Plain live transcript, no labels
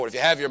If you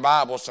have your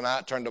Bibles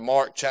tonight, turn to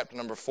Mark chapter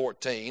number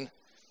 14.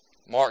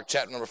 Mark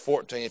chapter number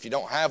 14. If you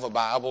don't have a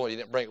Bible, you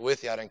didn't bring it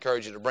with you, I'd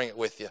encourage you to bring it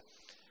with you.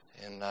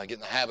 And get in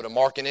the habit of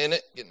marking in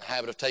it, get in the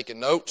habit of taking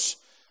notes.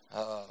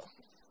 The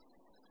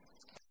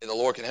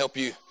Lord can help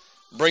you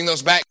bring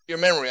those back to your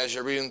memory as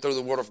you're reading through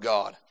the Word of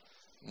God.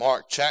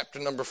 Mark chapter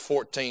number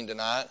 14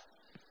 tonight.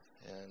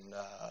 And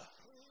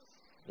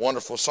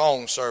wonderful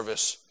song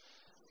service.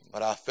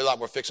 But I feel like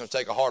we're fixing to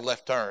take a hard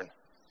left turn.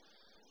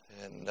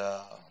 And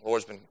the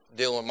Lord's been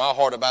dealing with my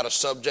heart about a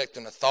subject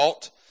and a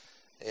thought.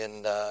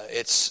 And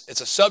it's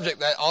a subject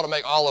that ought to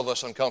make all of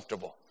us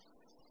uncomfortable.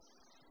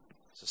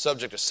 It's the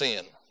subject of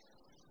sin.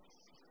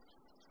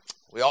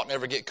 We ought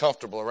never get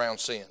comfortable around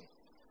sin.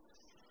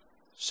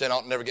 Sin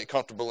ought never get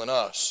comfortable in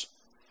us.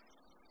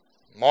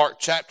 Mark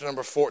chapter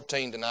number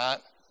 14 tonight.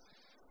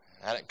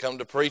 I didn't come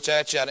to preach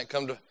at you. I didn't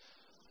come to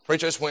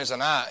preach this Wednesday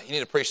night. You need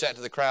to preach that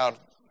to the crowd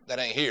that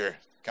ain't here.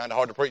 Kind of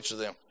hard to preach to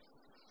them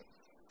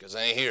because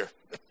they ain't here.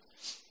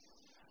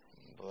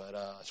 But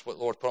that's what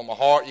the Lord put on my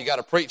heart. You got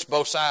to preach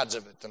both sides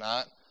of it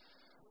tonight.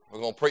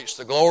 We're going to preach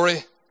the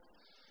glory.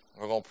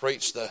 We're going to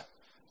preach the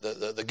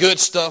good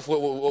stuff,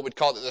 what we'd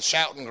call it, the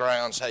shouting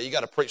grounds. Hey, you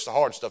got to preach the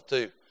hard stuff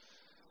too.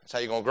 That's how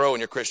you're going to grow in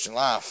your Christian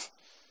life.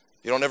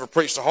 If you don't ever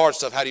preach the hard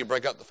stuff, how do you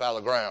break up the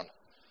fallow ground?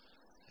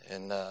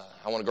 And I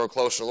want to grow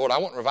closer to the Lord. I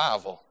want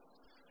revival.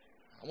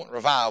 I want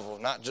revival,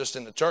 not just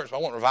in the church, but I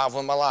want revival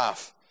in my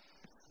life.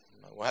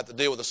 We'll have to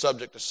deal with the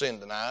subject of sin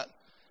tonight.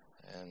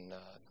 And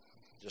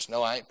just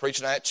know I ain't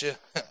preaching at you.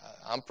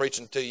 I'm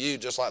preaching to you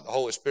just like the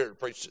Holy Spirit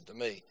preached it to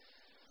me.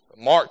 But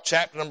Mark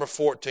chapter number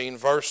 14,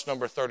 verse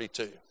number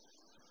 32.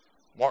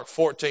 Mark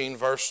 14,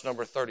 verse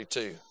number 32.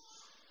 And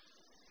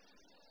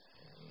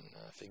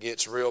if it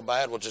gets real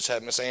bad, we'll just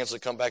have Miss Ansley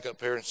come back up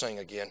here and sing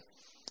again.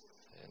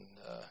 And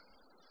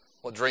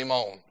we'll dream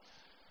on.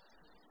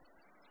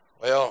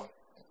 Well,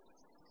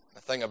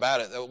 the thing about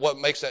it, what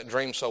makes that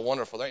dream so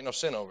wonderful, there ain't no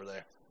sin over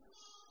there.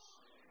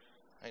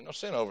 Ain't no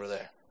sin over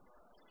there.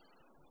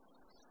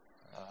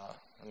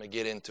 Let me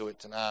get into it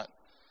tonight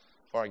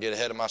before I get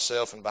ahead of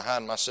myself and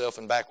behind myself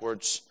and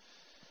backwards.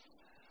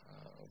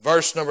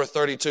 Verse number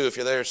 32, if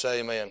you're there,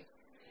 say amen.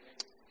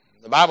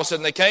 The Bible said,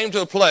 and they came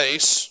to a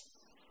place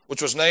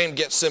which was named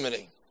Gethsemane.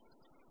 And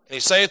he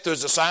saith to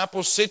his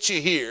disciples, sit ye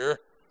here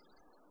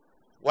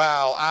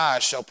while I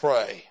shall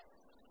pray.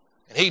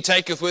 And he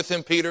taketh with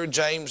him Peter,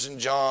 James, and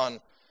John,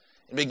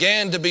 and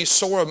began to be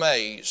sore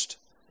amazed,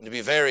 and to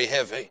be very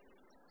heavy.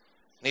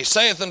 And he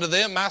saith unto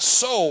them, my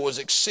soul is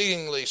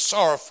exceedingly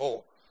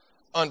sorrowful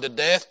unto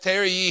death.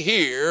 Tarry ye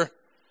here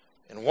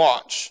and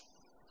watch.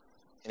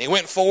 And he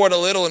went forward a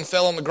little and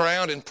fell on the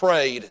ground and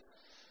prayed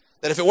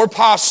that if it were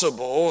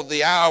possible,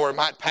 the hour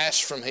might pass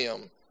from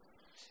him.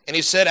 And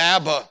he said,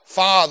 Abba,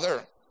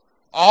 Father,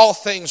 all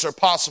things are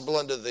possible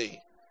unto thee.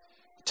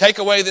 Take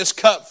away this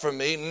cup from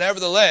me.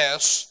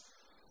 Nevertheless,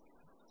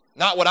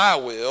 not what I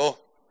will,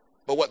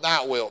 but what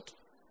thou wilt.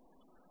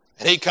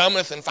 And he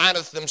cometh and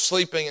findeth them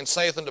sleeping, and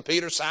saith unto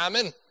Peter,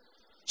 Simon,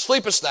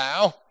 sleepest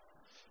thou?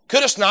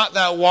 Couldst not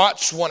thou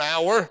watch 1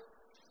 hour?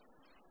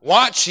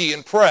 Watch ye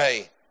and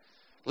pray,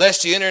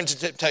 lest ye enter into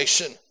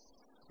temptation.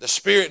 The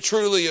spirit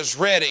truly is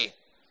ready,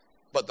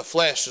 but the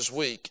flesh is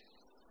weak.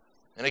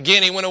 And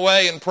again he went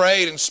away and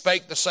prayed and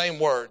spake the same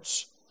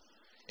words.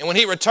 And when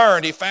he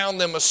returned, he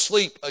found them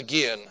asleep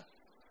again,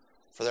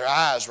 for their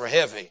eyes were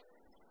heavy.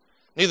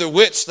 Neither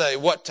wist they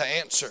what to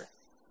answer.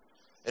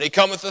 And he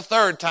cometh the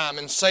third time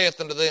and saith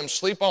unto them,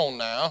 sleep on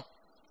now,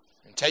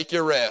 and take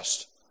your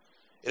rest.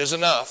 It is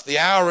enough. The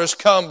hour is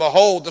come.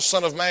 Behold, the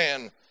Son of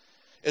Man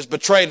is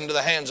betrayed into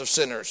the hands of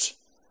sinners.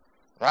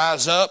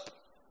 Rise up,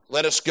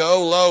 let us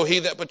go. Lo, he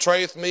that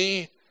betrayeth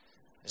me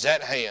is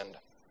at hand.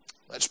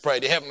 Let's pray.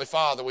 Dear Heavenly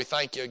Father, we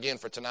thank you again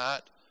for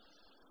tonight.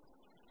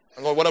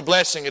 And Lord, what a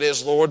blessing it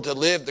is, Lord, to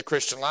live the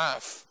Christian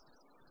life.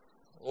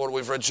 Lord,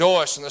 we've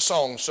rejoiced in the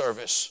song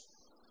service.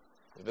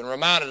 We've been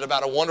reminded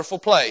about a wonderful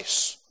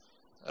place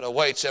that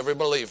awaits every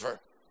believer.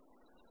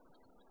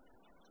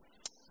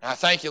 And I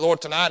thank you,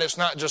 Lord, tonight it's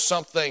not just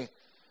something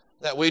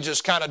that we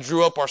just kind of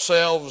drew up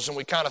ourselves and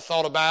we kind of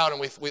thought about,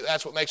 and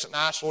that's what makes it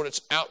nice, Lord.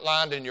 It's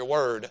outlined in your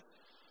word.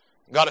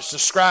 God, it's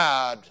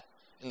described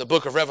in the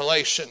book of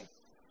Revelation.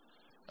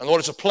 And Lord,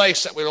 it's a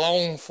place that we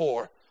long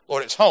for.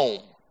 Lord, it's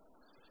home.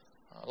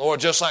 Lord,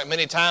 just like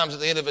many times at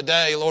the end of the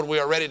day, Lord, we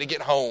are ready to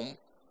get home.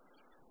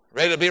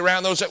 Ready to be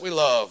around those that we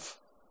love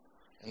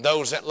and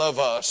those that love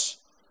us.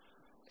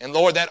 And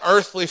Lord, that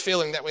earthly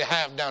feeling that we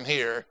have down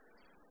here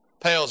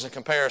pales in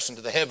comparison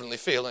to the heavenly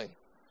feeling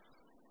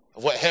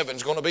of what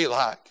heaven's going to be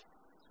like.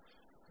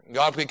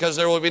 God, because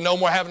there will be no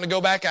more having to go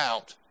back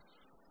out.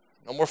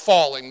 No more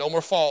falling, no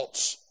more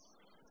faults.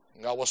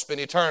 And God, will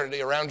spend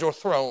eternity around your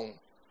throne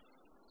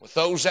with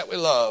those that we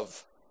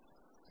love,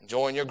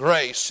 enjoying your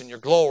grace and your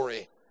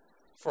glory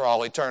for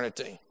all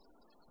eternity.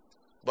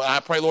 But I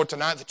pray, Lord,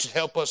 tonight that you'd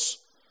help us,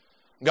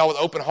 God, with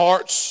open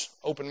hearts,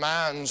 open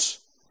minds,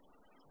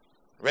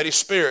 ready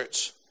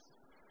spirits,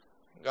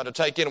 God, to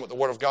take in what the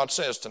Word of God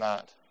says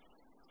tonight.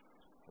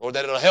 Lord,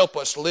 that it'll help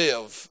us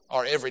live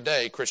our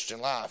everyday Christian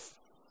life.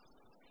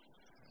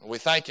 We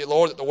thank you,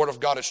 Lord, that the Word of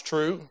God is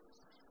true,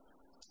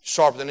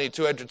 sharper than any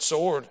two-edged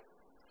sword,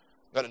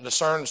 that it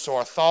discerns to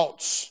our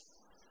thoughts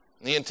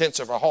and the intents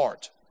of our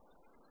heart.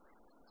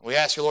 We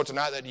ask you, Lord,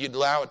 tonight that you'd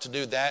allow it to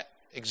do that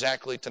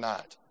exactly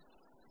tonight.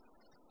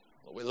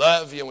 Lord, we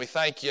love you and we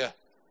thank you.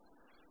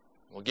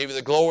 We'll give you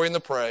the glory and the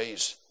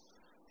praise.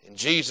 In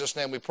Jesus'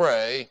 name we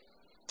pray.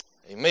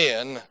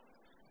 Amen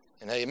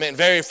and amen.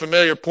 Very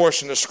familiar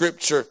portion of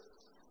Scripture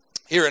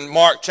here in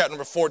Mark chapter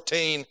number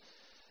 14.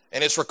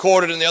 And it's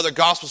recorded in the other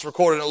Gospels,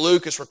 recorded in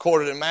Luke, it's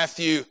recorded in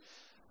Matthew,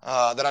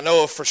 that I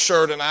know of for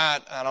sure tonight.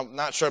 I'm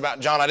not sure about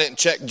John. I didn't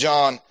check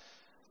John.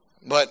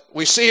 But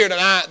we see here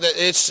tonight that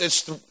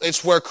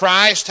it's where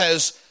Christ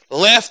has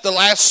left the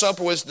Last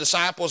Supper with his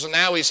disciples, and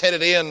now he's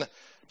headed in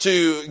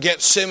to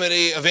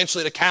Gethsemane,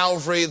 eventually to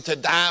Calvary, to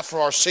die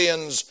for our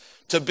sins,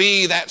 to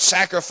be that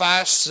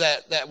sacrifice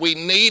that we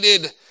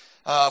needed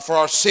for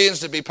our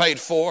sins to be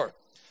paid for.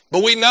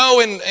 But we know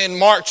in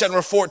Mark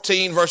chapter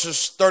 14,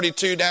 verses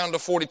 32 down to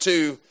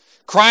 42,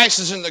 Christ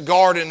is in the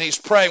garden, he's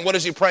praying. What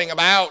is he praying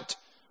about?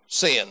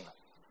 Sin.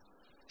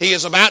 He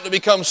is about to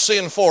become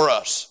sin for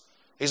us.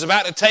 He's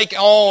about to take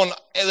on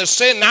the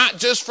sin, not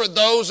just for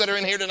those that are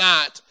in here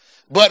tonight,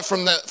 but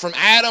from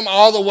Adam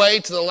all the way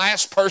to the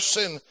last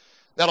person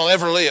that'll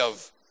ever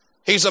live.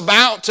 He's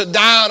about to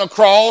die on a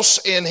cross,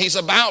 and he's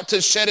about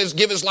to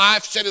give his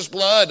life, shed his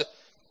blood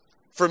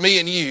for me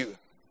and you.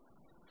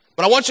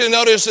 But I want you to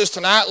notice this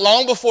tonight,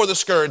 long before the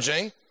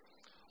scourging,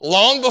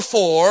 long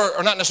before,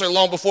 or not necessarily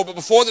long before, but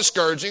before the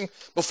scourging,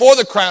 before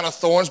the crown of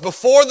thorns,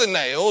 before the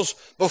nails,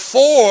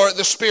 before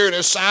the spear in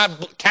his side,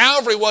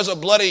 Calvary was a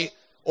bloody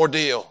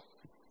ordeal.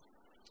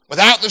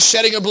 Without the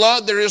shedding of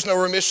blood, there is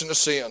no remission of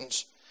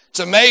sins. It's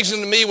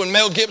amazing to me when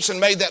Mel Gibson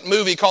made that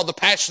movie called The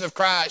Passion of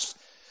Christ.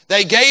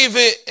 They gave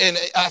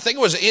it, I think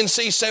it was an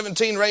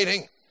NC-17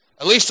 rating,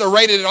 at least a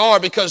rated R,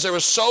 because there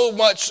was so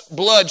much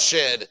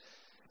bloodshed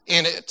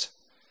in it.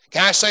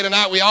 Can I say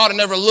tonight, we ought to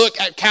never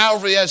look at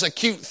Calvary as a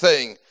cute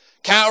thing.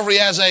 Calvary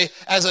as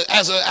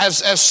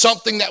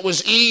something that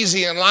was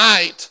easy and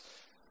light.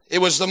 It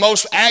was the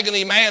most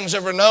agony man's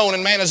ever known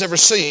and man has ever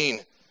seen.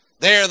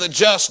 There, the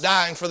just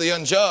dying for the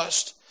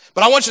unjust.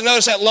 But I want you to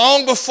notice that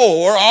long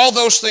before all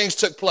those things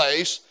took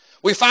place,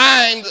 we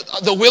find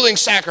the willing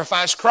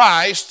sacrifice,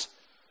 Christ,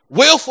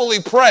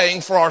 willfully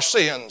praying for our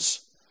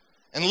sins.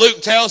 And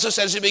Luke tells us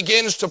as he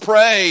begins to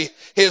pray,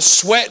 his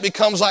sweat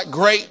becomes like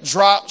great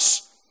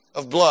drops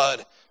of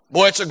blood.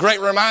 Boy, it's a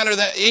great reminder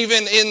that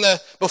even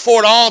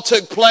before it all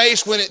took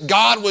place, when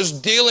God was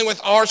dealing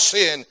with our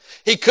sin,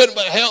 he couldn't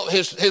but help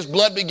his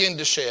blood begin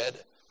to shed.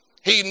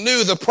 He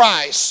knew the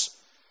price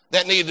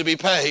that needed to be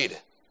paid.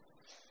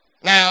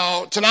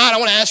 Now, tonight I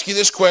want to ask you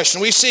this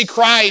question. We see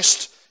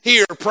Christ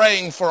here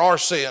praying for our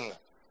sin.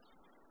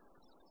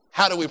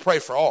 How do we pray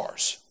for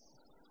ours?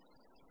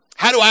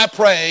 How do I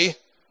pray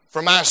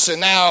for my sin?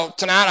 Now,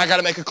 tonight I got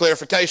to make a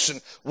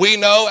clarification. We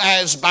know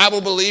as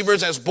Bible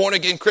believers, as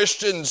born-again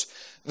Christians,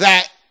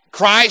 that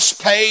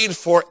Christ paid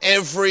for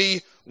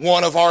every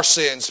one of our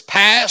sins,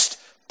 past,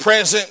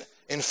 present,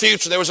 and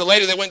future. There was a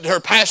lady that went to her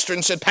pastor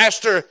and said,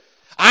 "Pastor,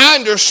 I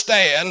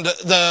understand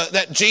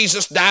that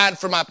Jesus died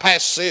for my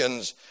past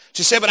sins."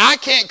 She said, "But I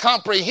can't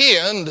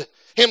comprehend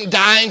him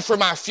dying for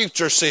my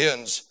future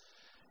sins."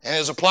 And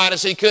as applied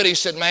as he could, he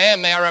said,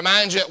 "Ma'am, may I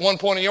remind you, at one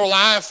point in your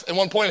life, at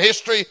one point in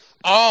history,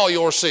 all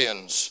your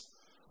sins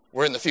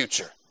were in the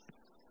future."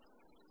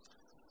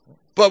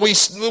 But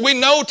we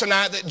know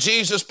tonight that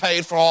Jesus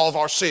paid for all of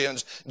our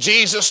sins.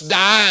 Jesus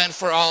died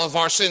for all of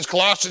our sins.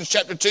 Colossians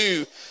chapter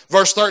 2,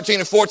 verse 13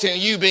 and 14,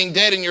 "And you being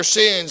dead in your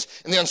sins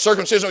and the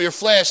uncircumcision of your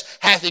flesh,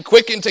 hath he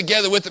quickened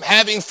together with him,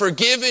 having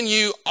forgiven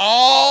you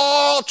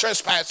all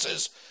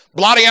trespasses,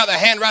 blotting out the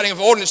handwriting of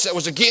ordinance that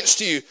was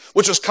against you,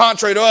 which was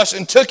contrary to us,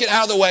 and took it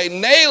out of the way,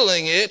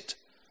 nailing it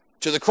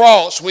to the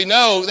cross." We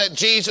know that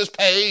Jesus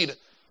paid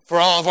for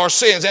all of our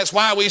sins. That's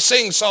why we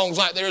sing songs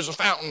like "There is a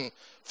Fountain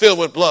Filled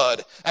with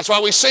Blood." That's why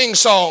we sing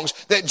songs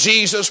that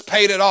Jesus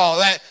paid it all,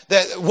 that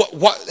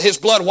his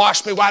blood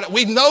washed me white.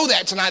 We know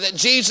that tonight, that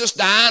Jesus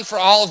died for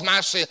all of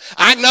my sin.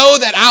 I know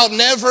that I'll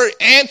never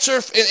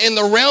answer in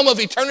the realm of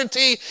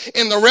eternity,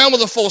 in the realm of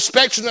the full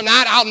spectrum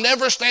tonight. I'll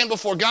never stand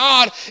before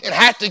God and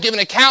have to give an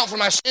account for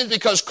my sins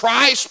because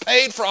Christ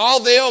paid for all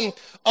them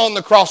on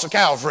the cross of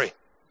Calvary.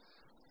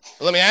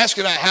 Let me ask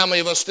you tonight, how many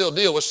of us still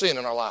deal with sin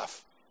in our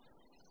life?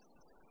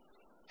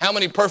 How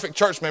many perfect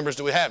church members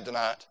do we have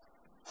tonight?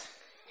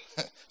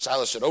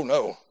 Silas said, "Oh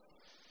no,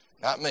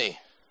 not me."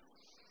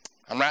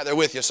 I'm right there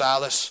with you,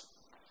 Silas.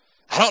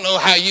 I don't know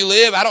how you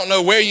live. I don't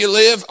know where you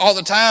live all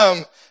the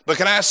time. But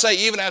can I say,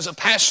 even as a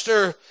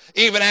pastor,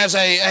 even as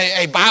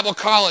a Bible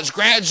college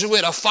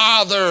graduate, a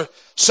father,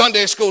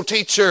 Sunday school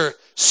teacher,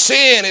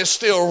 sin is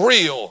still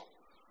real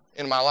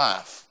in my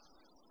life.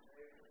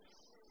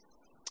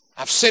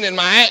 I've sinned in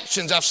my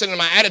actions. I've sinned in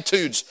my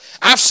attitudes.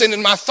 I've sinned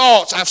in my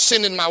thoughts. I've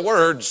sinned in my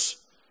words.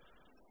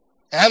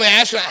 And I'm going to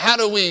ask you, how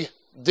do we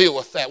deal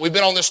with that? We've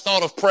been on this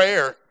thought of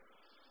prayer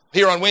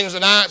here on Wednesday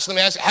nights. Let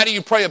me ask you, how do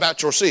you pray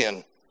about your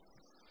sin?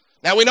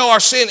 Now we know our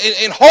sin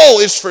in whole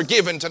is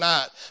forgiven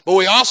tonight. But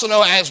we also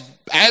know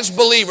as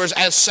believers,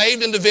 as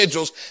saved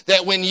individuals,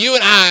 that when you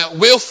and I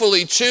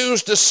willfully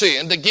choose to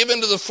sin, to give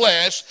into the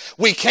flesh,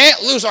 we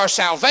can't lose our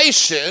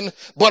salvation,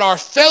 but our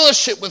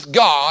fellowship with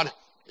God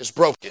is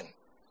broken.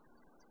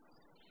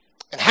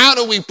 And how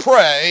do we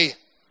pray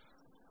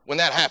when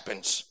that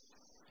happens?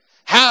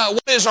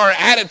 What is our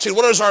attitude?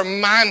 What is our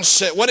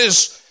mindset? What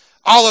is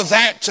all of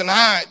that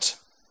tonight?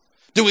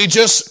 Do we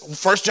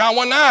just, 1 John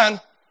 1:9,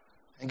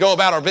 and go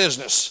about our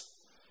business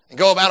and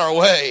go about our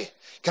way?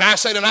 Can I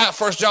say tonight,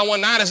 1 John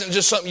 1:9 isn't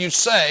just something you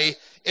say,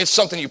 it's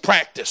something you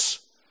practice.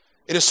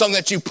 It is something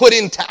that you put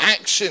into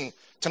action.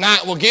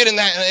 Tonight, we'll get in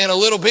that in a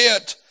little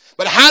bit.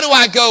 But how do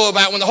I go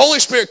about, when the Holy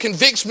Spirit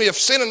convicts me of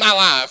sin in my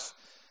life,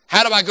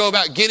 how do I go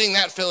about getting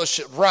that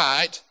fellowship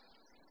right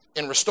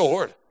and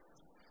restored?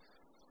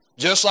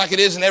 Just like it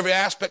is in every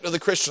aspect of the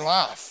Christian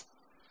life.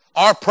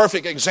 Our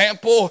perfect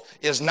example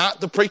is not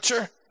the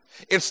preacher.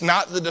 It's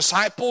not the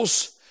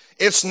disciples.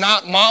 It's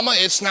not mama.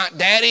 It's not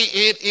daddy.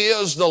 It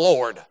is the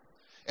Lord.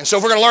 And so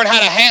if we're going to learn how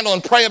to handle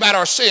and pray about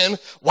our sin,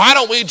 why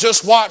don't we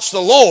just watch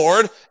the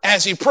Lord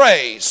as he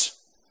prays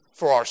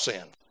for our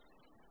sin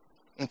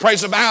and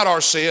prays about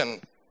our sin?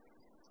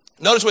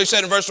 Notice what he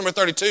said in verse number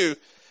 32.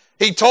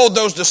 He told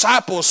those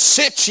disciples,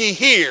 sit ye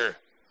here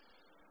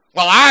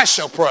while I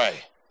shall pray.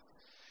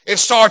 It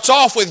starts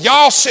off with,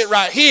 y'all sit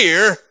right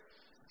here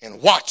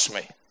and watch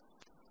me.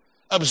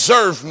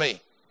 Observe me.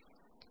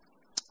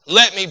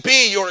 Let me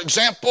be your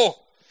example.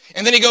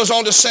 And then he goes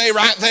on to say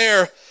right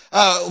there,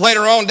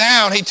 later on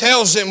down, he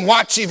tells them,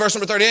 watch ye, verse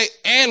number 38,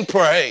 and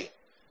pray.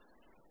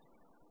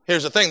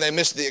 Here's the thing, they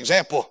missed the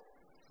example.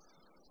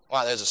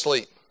 Why, they was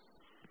asleep.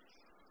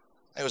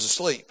 They was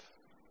asleep.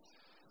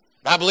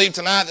 I believe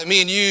tonight that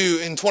me and you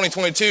in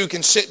 2022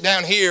 can sit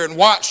down here and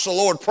watch the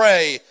Lord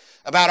pray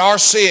about our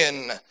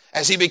sin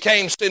as he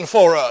became sin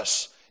for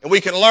us. And we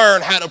can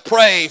learn how to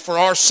pray for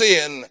our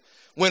sin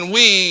when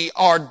we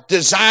are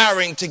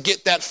desiring to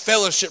get that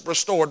fellowship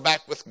restored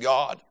back with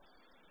God.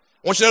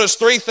 I want you to notice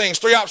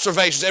three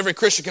observations. Every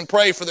Christian can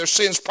pray for their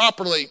sins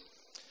properly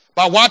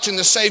by watching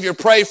the Savior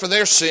pray for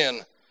their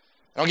sin.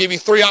 I'll give you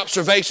 3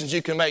 observations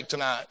you can make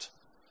tonight.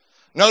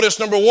 Notice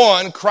number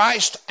 1,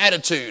 Christ's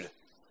attitude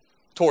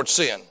towards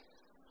sin.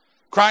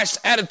 Christ's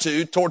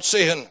attitude towards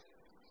sin.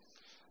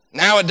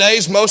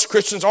 Nowadays, most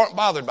Christians aren't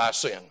bothered by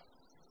sin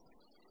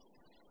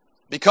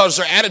because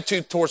their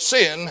attitude towards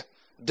sin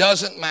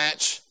doesn't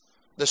match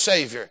the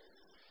Savior.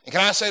 And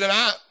can I say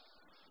tonight,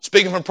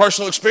 speaking from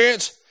personal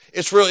experience,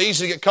 it's real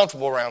easy to get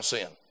comfortable around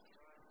sin.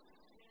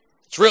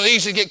 It's real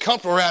easy to get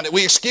comfortable around it.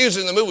 We excuse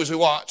it in the movies we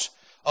watch.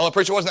 Oh, the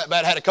preacher wasn't that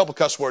bad. It had a couple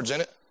cuss words in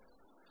it.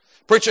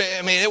 Preacher,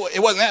 I mean,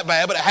 it wasn't that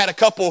bad, but it had a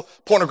couple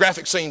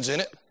pornographic scenes in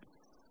it.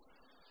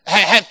 It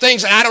had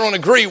things that I don't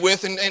agree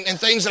with and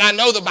things that I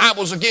know the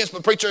Bible's against,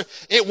 but preacher,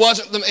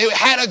 it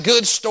had a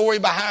good story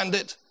behind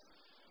it.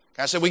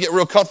 I said we get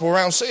real comfortable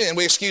around sin.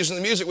 We excuse in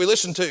the music we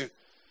listen to.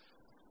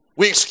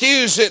 We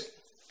excuse it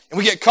and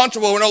we get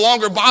comfortable. We're no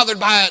longer bothered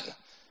by it.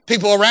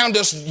 People around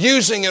us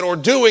using it or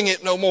doing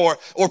it no more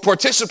or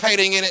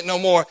participating in it no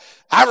more.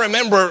 I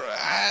remember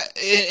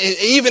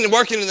even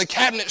working in the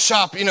cabinet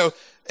shop, you know,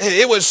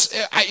 you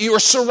were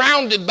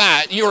surrounded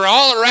by it. You were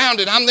all around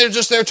it. I'm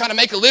just there trying to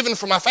make a living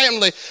for my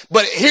family.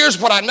 But here's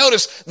what I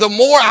noticed. The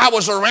more I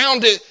was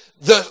around it,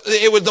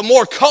 the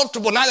more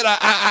comfortable, not that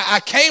I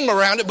came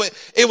around it, but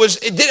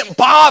it didn't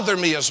bother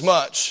me as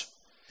much.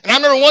 And I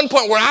remember one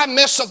point where I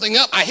messed something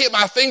up. I hit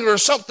my finger or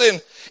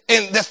something,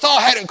 and the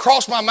thought hadn't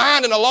crossed my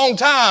mind in a long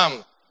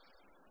time.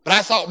 But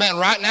I thought, man,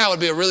 right now would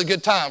be a really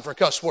good time for a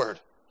cuss word.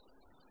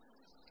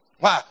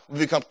 Why? We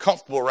become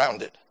comfortable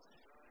around it.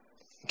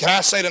 Can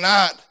I say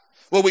tonight,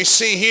 what we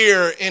see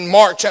here in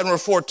Mark chapter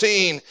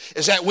 14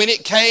 is that when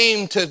it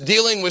came to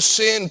dealing with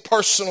sin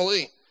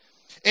personally,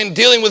 and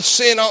dealing with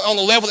sin on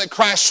the level that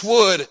Christ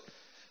would,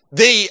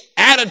 the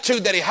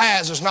attitude that he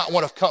has is not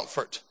one of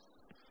comfort.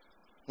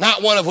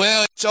 Not one of,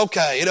 well, it's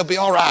okay, it'll be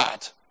all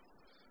right.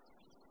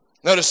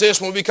 Notice this,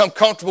 when we become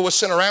comfortable with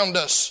sin around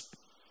us,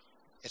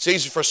 it's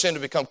easy for sin to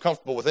become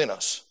comfortable within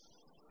us.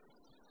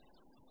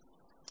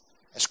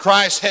 As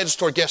Christ heads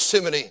toward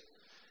Gethsemane,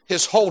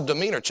 his whole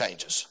demeanor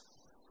changes.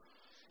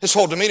 His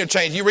whole demeanor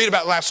changes. You read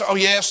about last, oh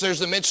yes, there's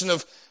the mention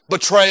of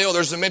betrayal,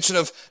 there's the mention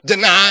of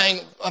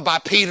denying by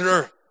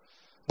Peter.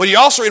 But you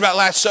also read about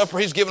Last Supper,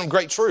 he's giving them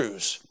great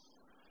truths.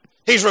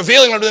 He's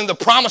revealing unto them the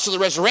promise of the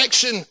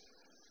resurrection.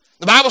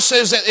 The Bible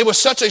says that it was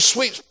such a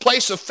sweet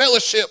place of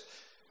fellowship,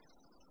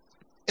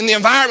 and the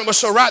environment was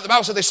so right, the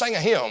Bible said they sang a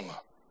hymn.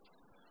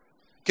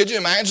 Could you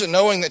imagine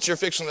knowing that you're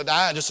fixing to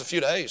die in just a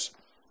few days?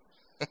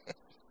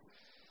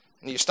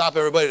 And you stop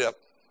everybody to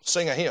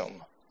sing a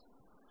hymn.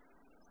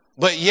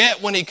 But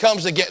yet when he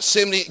comes to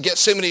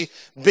Gethsemane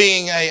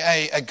being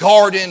a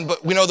garden,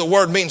 but we know the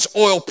word means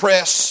oil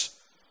press.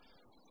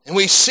 And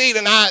we see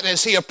tonight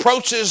as he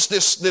approaches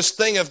this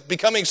thing of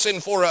becoming sin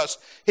for us,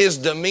 his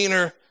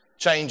demeanor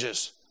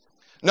changes.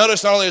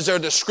 Notice not only is there a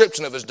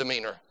description of his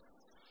demeanor.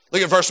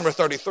 Look at verse number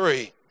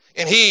 33.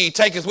 And he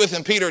taketh with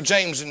him Peter,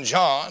 James, and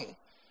John.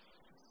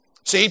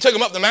 See, he took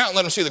them up the mountain and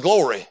let them see the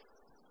glory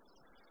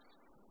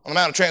on the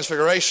Mount of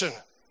Transfiguration.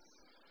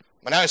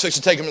 But now he says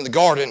to take them in the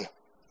garden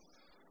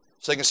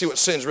so they can see what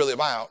sin's really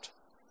about.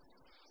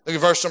 Look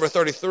at verse number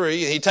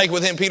 33. He take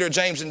with him Peter,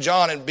 James, and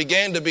John, and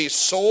began to be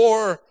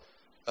sore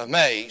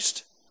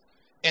amazed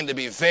and to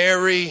be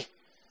very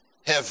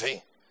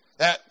heavy.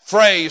 That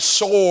phrase,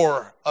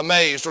 sore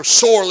amazed or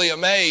sorely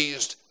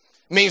amazed,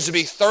 means to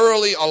be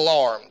thoroughly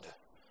alarmed,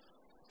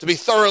 to be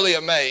thoroughly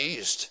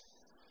amazed.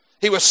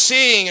 He was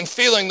seeing and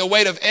feeling the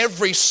weight of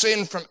every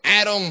sin from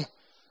Adam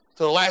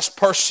to the last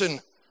person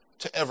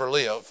to ever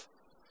live.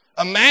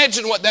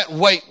 Imagine what that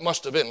weight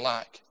must have been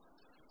like.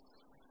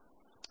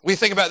 We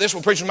think about this,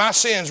 well, preacher, my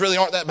sins really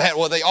aren't that bad.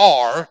 Well, they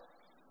are.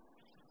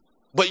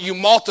 But you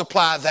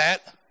multiply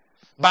that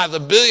by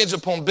the billions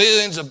upon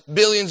billions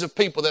of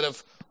people that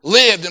have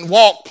lived and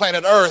walked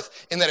planet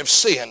Earth and that have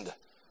sinned.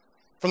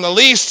 From the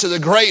least to the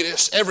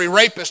greatest, every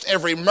rapist,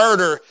 every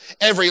murder,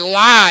 every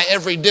lie,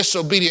 every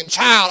disobedient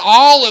child,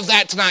 all of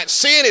that tonight.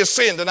 Sin is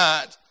sin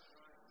tonight.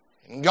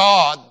 And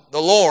God,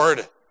 the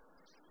Lord,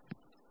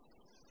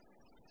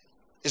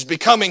 is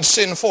becoming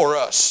sin for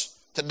us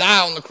to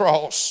die on the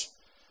cross.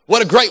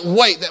 What a great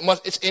weight that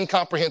must, it's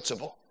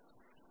incomprehensible.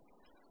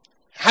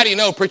 How do you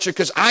know, preacher?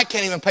 Because I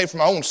can't even pay for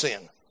my own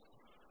sin.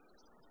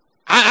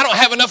 I don't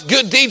have enough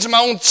good deeds of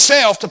my own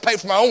self to pay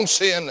for my own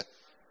sin.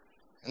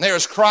 And there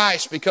is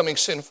Christ becoming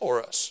sin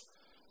for us.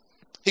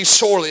 He's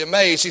sorely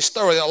amazed. He's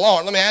thoroughly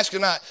alarmed. Let me ask you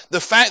tonight,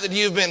 the fact that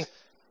you've been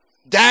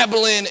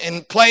dabbling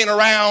and playing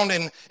around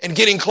and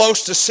getting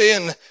close to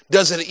sin,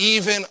 does it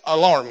even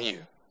alarm you?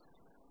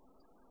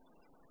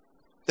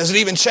 Does it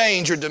even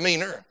change your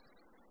demeanor?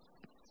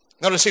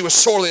 Notice he was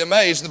sorely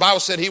amazed. The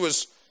Bible said he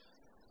was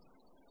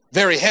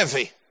very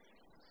heavy.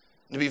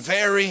 To be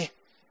very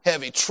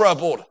heavy,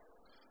 troubled,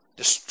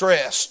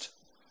 distressed,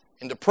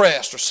 and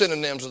depressed are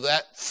synonyms of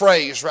that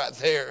phrase right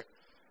there.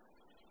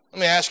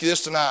 Let me ask you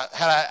this tonight.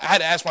 I had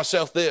to ask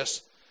myself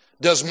this.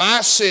 Does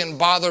my sin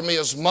bother me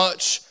as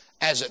much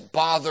as it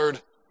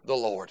bothered the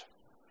Lord?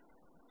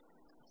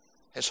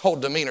 His whole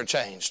demeanor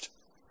changed.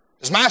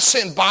 Does my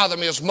sin bother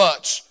me as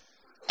much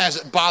as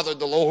it bothered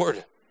the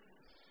Lord?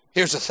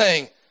 Here's the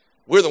thing.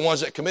 We're the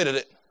ones that committed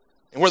it.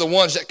 And we're the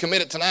ones that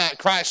commit it tonight.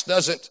 Christ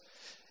doesn't.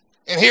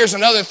 And here's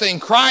another thing.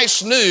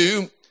 Christ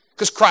knew,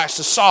 because Christ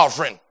is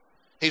sovereign.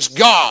 He's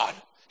God.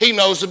 He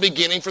knows the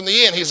beginning from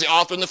the end. He's the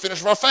author and the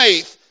finisher of our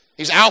faith.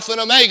 He's Alpha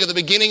and Omega, the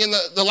beginning and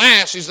the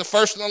last. He's the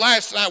first and the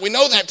last tonight. We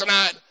know that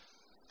tonight.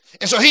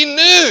 And so he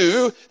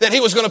knew that he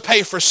was going to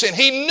pay for sin.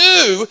 He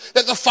knew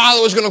that the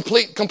Father was going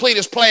to complete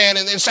his plan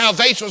and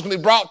salvation was going to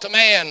be brought to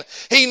man.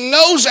 He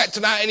knows that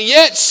tonight, and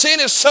yet sin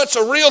is such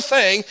a real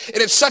thing, and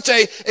it's such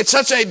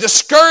a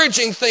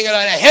discouraging thing and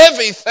a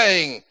heavy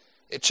thing.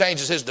 It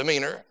changes his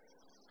demeanor.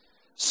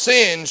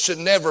 Sin should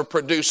never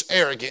produce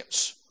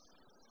arrogance,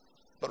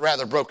 but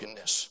rather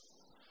brokenness.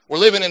 We're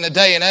living in a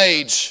day and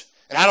age,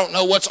 and I don't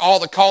know what's all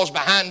the cause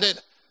behind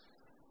it,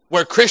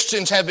 where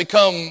Christians have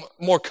become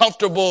more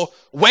comfortable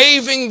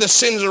waving the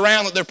sins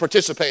around that they're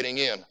participating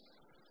in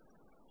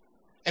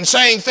and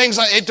saying things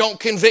like, it don't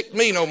convict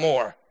me no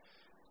more.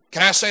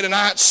 Can I say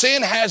tonight,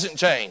 sin hasn't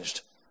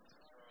changed.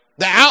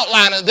 The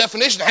outline of the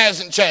definition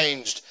hasn't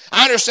changed.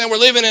 I understand we're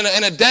living in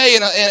a day,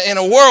 in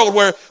a world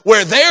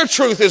where their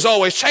truth is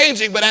always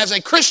changing, but as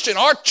a Christian,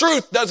 our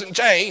truth doesn't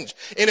change.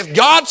 And if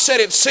God said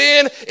it's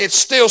sin, it's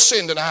still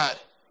sin tonight.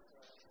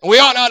 And we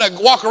ought not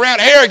to walk around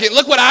arrogant.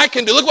 Look what I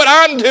can do. Look what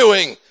I'm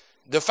doing.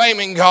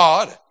 Defaming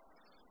God.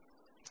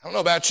 I don't know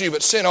about you,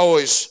 but sin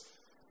always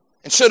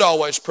and should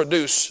always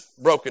produce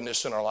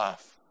brokenness in our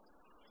life.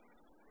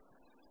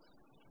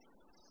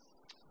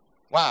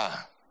 Why?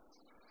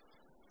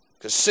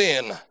 Because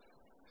sin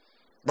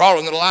brought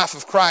into the life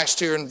of Christ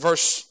here in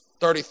verse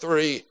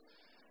 33. The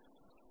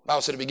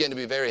Bible said it began to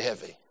be very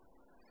heavy.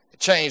 It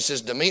changed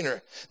his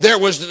demeanor. There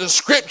was the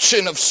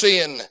description of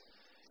sin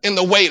in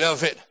the weight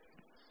of it.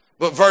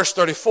 But verse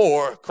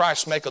 34,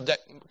 Christ makes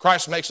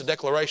a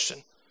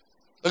declaration.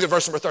 Look at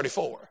verse number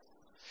 34.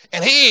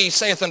 And he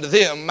saith unto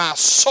them, my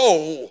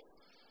soul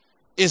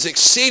is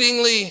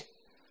exceeding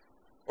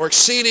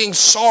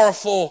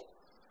sorrowful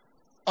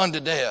unto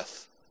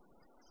death.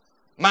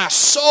 My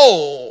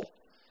soul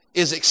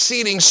is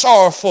exceeding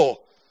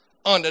sorrowful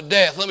unto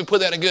death. Let me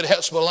put that in good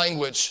helpful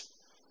language.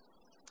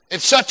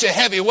 It's such a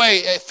heavy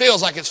weight, it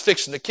feels like it's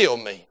fixing to kill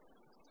me.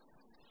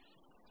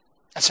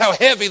 That's how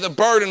heavy the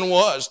burden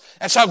was.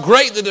 That's how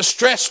great the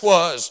distress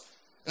was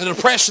and the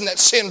depression that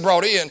sin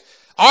brought in.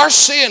 Our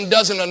sin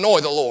doesn't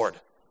annoy the Lord.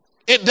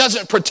 It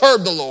doesn't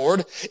perturb the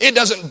Lord. It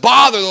doesn't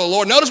bother the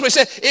Lord. Notice what he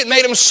said. It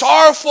made him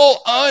sorrowful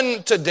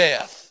unto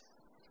death.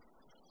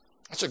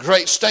 That's a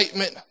great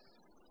statement.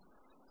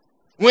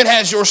 When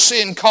has your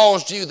sin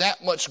caused you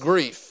that much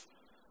grief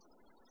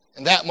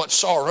and that much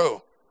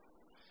sorrow?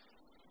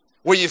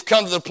 Where you've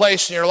come to the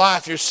place in your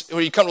life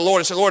where you come to the Lord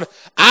and say, Lord,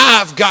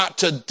 I've got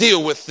to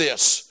deal with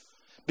this.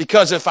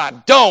 Because if I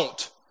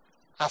don't,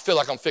 I feel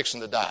like I'm fixing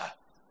to die.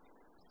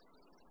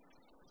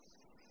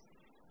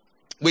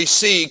 We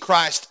see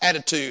Christ's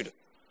attitude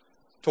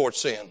towards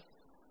sin.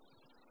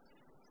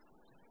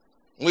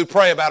 When we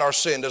pray about our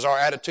sin, does our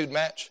attitude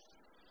match?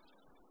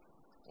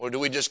 Or do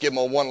we just give him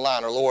a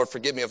one-liner, Lord,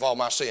 forgive me of all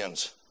my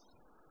sins?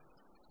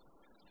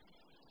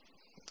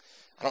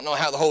 I don't know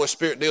how the Holy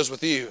Spirit deals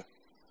with you,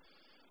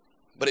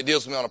 but he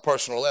deals with me on a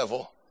personal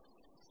level.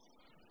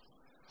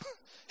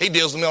 He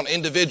deals with me on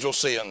individual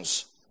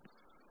sins,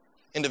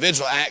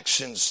 individual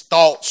actions,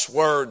 thoughts,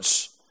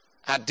 words,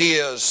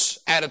 ideas,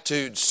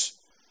 attitudes.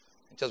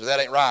 He tells me that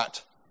ain't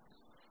right.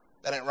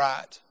 That ain't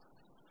right.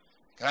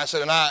 Can I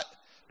say tonight,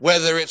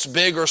 whether it's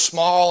big or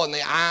small in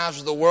the eyes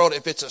of the world,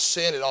 if it's a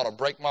sin, it ought to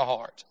break my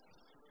heart.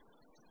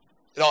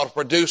 It ought to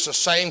produce the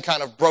same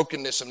kind of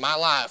brokenness in my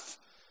life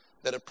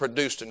that it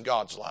produced in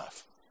God's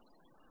life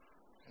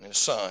and in His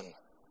Son.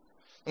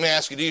 Let me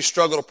ask you, do you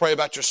struggle to pray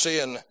about your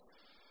sin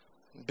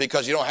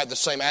because you don't have the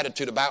same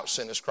attitude about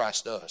sin as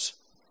Christ does?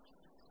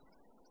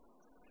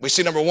 We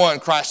see, number one,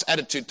 Christ's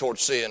attitude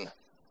towards sin.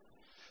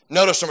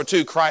 Notice, number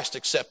two, Christ's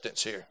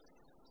acceptance here.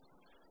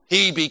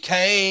 He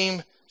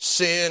became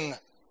sin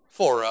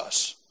for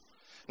us.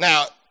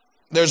 Now,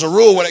 there's a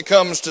rule when it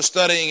comes to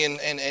studying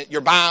and your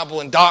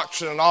Bible and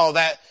doctrine and all of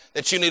that,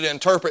 that you need to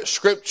interpret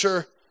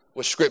Scripture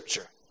with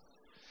Scripture.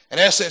 In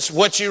essence,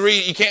 what you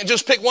read, you can't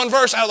just pick one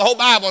verse out of the whole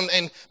Bible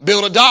and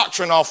build a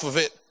doctrine off of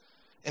it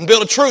and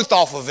build a truth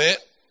off of it.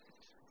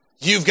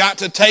 You've got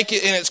to take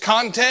it in its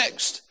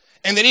context,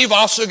 and then you've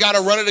also got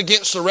to run it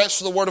against the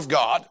rest of the Word of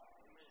God.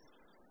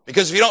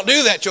 Because if you don't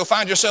do that, you'll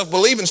find yourself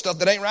believing stuff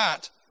that ain't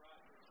right.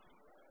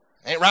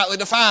 Ain't rightly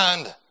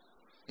defined.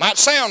 Might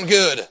sound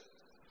good,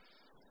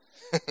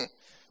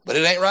 but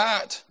it ain't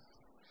right.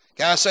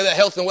 Can I say that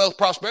health and wealth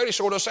prosperity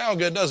sure does sound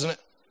good, doesn't it?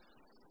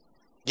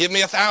 Give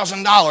me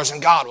 $1,000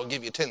 and God will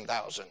give you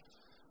 10,000.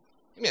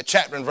 Give me a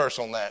chapter and verse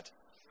on that.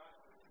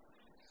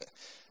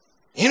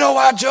 You know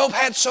why Job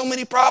had so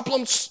many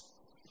problems?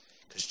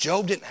 Because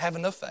Job didn't have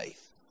enough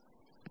faith.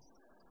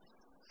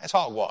 That's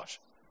hogwash.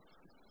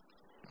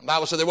 The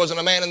Bible said there wasn't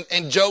a man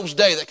in Job's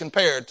day that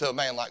compared to a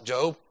man like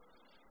Job.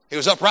 He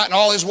was upright in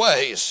all his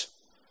ways.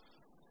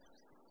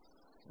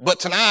 But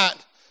tonight,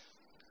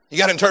 you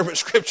got to interpret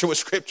Scripture with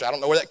Scripture. I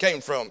don't know where that came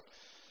from.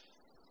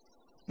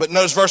 But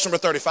notice verse number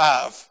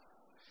 35.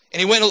 And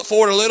he went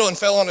forward a little and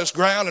fell on his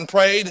ground and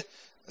prayed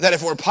that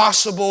if it were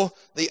possible,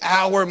 the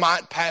hour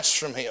might pass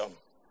from him.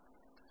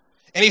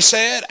 And he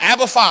said,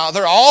 Abba,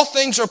 Father, all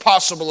things are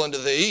possible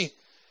unto thee.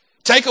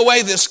 Take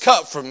away this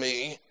cup from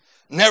me.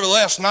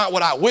 Nevertheless, not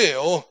what I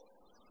will,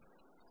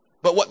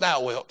 but what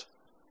thou wilt.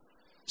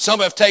 Some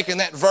have taken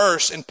that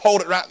verse and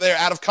pulled it right there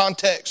out of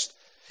context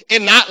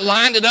and not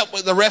lined it up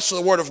with the rest of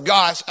the Word of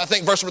God. I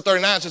think verse number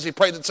 39 says he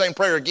prayed the same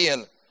prayer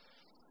again.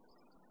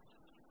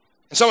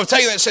 And some have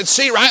taken that and said,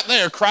 see, right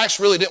there, Christ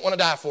really didn't want to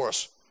die for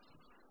us.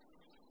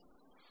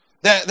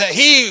 That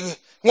he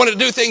wanted to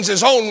do things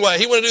his own way.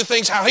 He wanted to do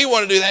things how he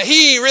wanted to do that.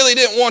 He really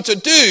didn't want to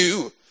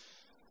do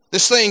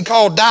this thing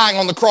called dying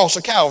on the cross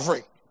of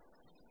Calvary.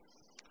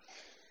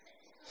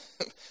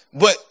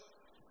 But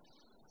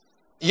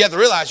you have to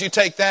realize you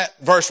take that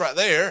verse right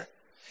there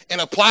and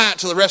apply it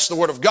to the rest of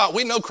the Word of God.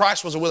 We know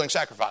Christ was a willing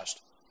sacrifice.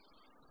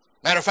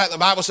 Matter of fact, the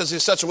Bible says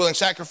he's such a willing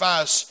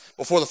sacrifice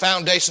before the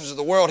foundations of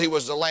the world, he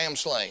was the lamb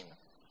slain.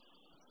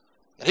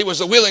 That he was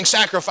a willing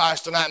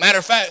sacrifice tonight. Matter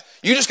of fact,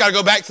 you just got to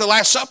go back to the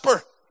Last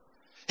Supper.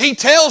 He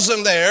tells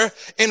them there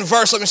in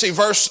verse,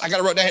 I got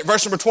it wrote down here,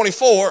 verse number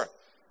 24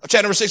 of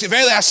chapter number 16.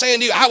 Verily I say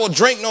unto you, I will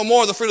drink no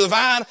more of the fruit of the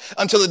vine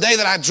until the day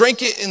that I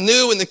drink it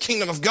anew in the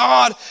kingdom of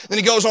God. Then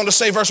he goes on to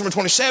say, verse number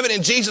 27,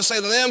 and Jesus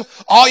said to them,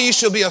 all you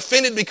shall be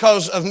offended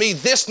because of me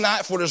this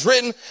night, for it is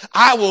written,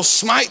 I will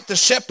smite the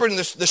shepherd and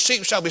the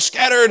sheep shall be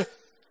scattered.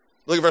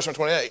 Look at verse number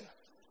 28.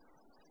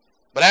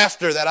 But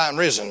after that I am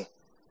risen,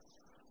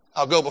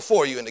 I'll go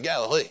before you into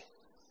Galilee.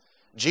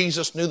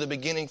 Jesus knew the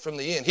beginning from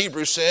the end.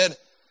 Hebrews said,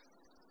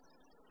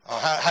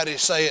 how did he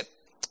say it?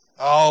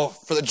 Oh,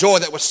 for the joy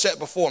that was set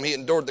before him, he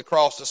endured the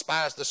cross,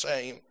 despised the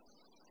shame.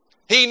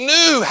 He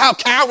knew how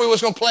Calvary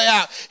was going to play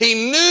out.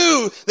 He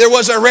knew there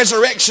was a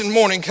resurrection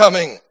morning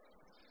coming.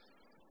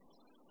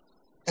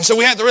 And so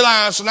we have to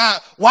realize tonight,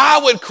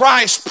 why would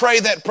Christ pray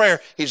that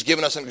prayer? He's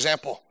given us an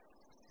example.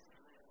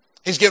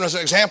 He's given us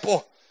an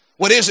example.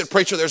 What is it,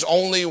 preacher? There's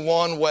only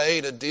one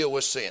way to deal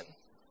with sin.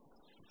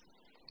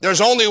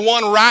 There's only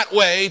one right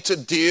way to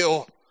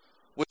deal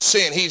with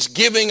sin. He's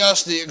giving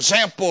us the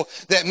example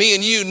that me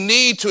and you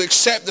need to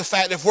accept the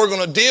fact that if we're going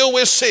to deal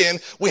with sin,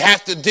 we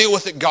have to deal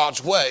with it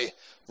God's way.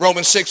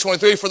 Romans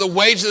 6:23, for the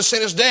wages of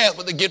sin is death,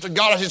 but the gift of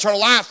God is eternal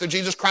life through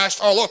Jesus Christ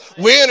our Lord.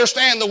 We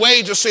understand the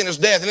wage of sin is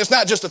death, and it's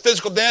not just a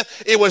physical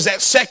death, it was that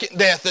second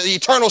death, the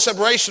eternal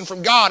separation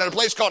from God at a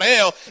place called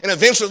hell, and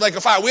eventually the lake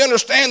of fire. We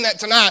understand that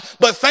tonight,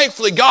 but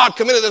thankfully God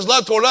committed His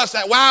love toward us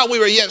that while we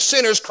were yet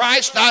sinners,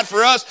 Christ died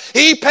for us.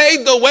 He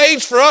paid the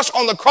wage for us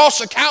on the cross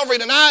of Calvary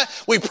tonight.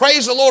 We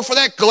praise the Lord for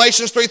that.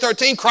 Galatians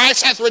 3:13,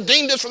 Christ hath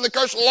redeemed us from the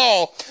curse of the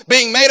law,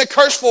 being made a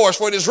curse for us,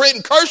 for it is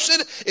written,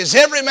 cursed is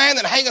every man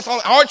that hangeth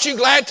on. Aren't you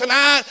glad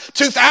tonight,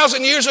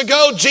 2,000 years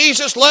ago,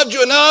 Jesus loved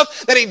you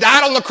enough that He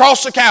died on the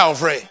cross of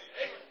Calvary.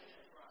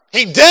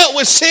 He dealt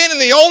with sin in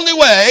the only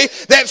way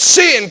that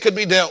sin could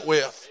be dealt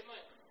with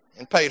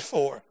and paid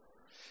for.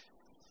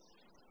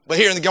 But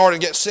here in the Garden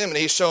of Gethsemane,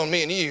 he's showing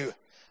me and you,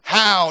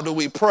 how do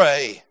we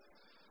pray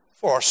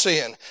for our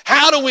sin?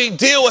 How do we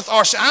deal with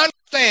our sin? I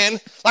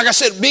understand, like I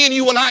said, me and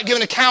you will not give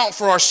an account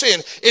for our sin.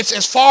 It's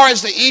as far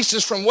as the east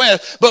is from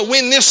west. But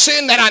when this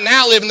sin that I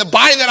now live, in the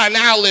body that I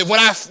now live,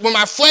 when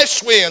my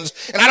flesh wins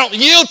and I don't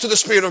yield to the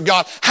Spirit of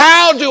God,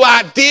 how do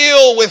I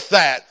deal with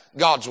that?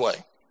 God's way.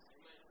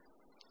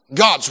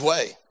 God's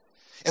way.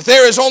 If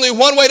there is only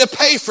one way to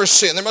pay for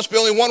sin, there must be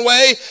only one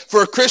way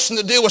for a Christian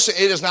to deal with sin.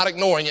 It is not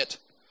ignoring it.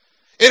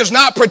 It is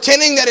not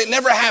pretending that it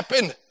never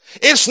happened.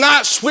 It's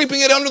not sweeping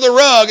it under the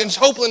rug and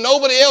hoping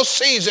nobody else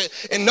sees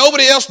it and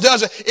nobody else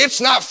does it. It's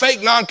not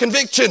fake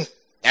non-conviction.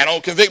 That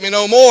don't convict me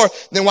no more.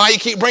 Then why you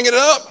keep bringing it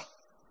up?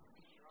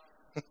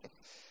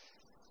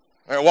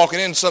 I was walking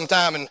in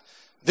sometime and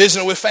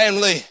visiting with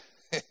family.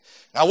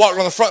 I walked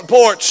on the front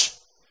porch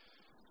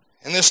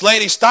and this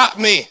lady stopped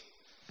me.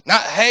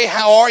 Not, hey,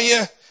 how are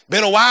you?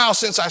 Been a while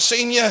since I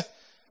seen you.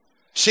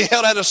 She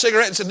held out a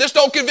cigarette and said, this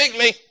don't convict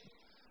me.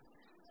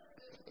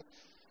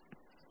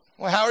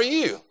 Well, how are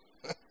you?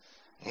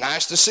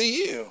 Nice to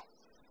see you.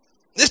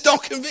 This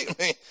don't convict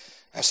me.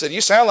 I said,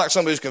 you sound like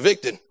somebody who's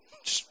convicted.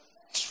 Just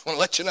want to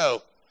let you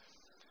know.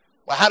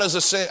 Well, how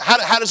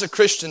does a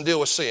Christian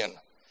deal with sin?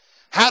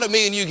 How do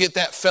me and you get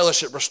that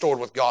fellowship restored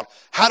with God?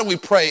 How do we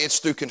pray? It's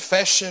through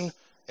confession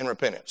and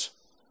repentance.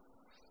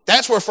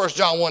 That's where 1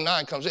 John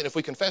 1:9 comes in, if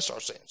we confess our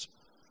sins.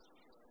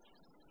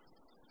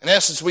 In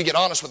essence, we get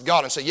honest with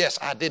God and say, yes,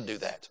 I did do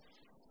that.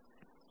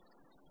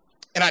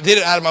 And I did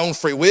it out of my own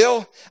free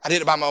will. I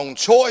did it by my own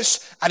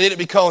choice. I did it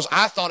because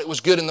I thought it was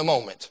good in the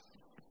moment.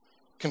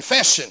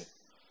 Confession.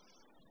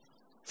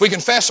 If we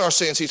confess our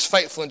sins, he's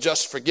faithful and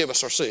just to forgive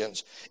us our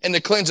sins and to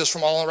cleanse us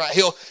from all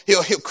unrighteousness.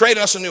 He'll create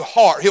in us a new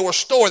heart. He'll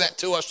restore that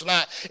to us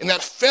tonight, and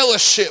that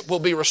fellowship will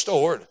be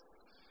restored.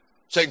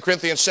 2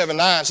 Corinthians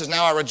 7:9 says,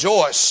 now I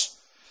rejoice,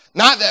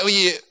 not that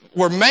we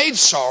were made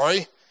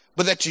sorry,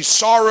 but that you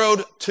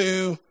sorrowed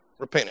to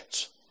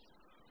repentance.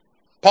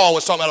 Paul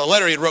was talking about a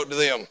letter he wrote to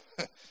them.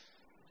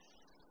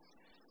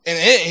 And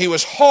he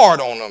was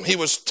hard on them. He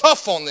was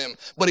tough on them,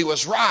 but he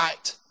was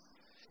right.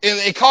 And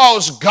it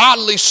caused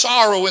godly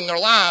sorrow in their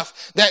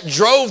life that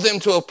drove them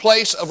to a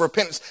place of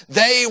repentance.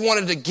 They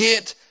wanted to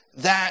get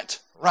that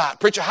right.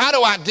 Preacher, how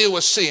do I deal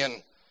with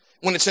sin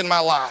when it's in my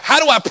life?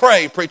 How do I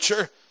pray,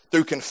 preacher?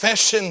 Through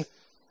confession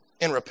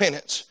and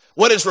repentance.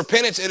 What is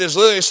repentance? It is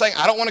literally saying,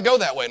 I don't want to go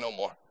that way no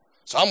more.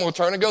 So I'm going to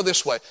turn and go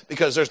this way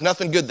because there's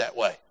nothing good that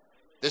way.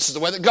 This is the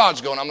way that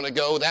God's going. I'm going to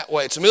go that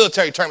way. It's a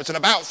military term. It's an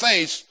about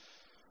face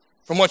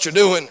from what you're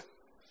doing.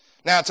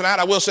 Now tonight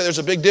I will say there's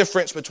a big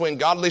difference between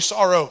godly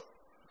sorrow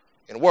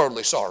and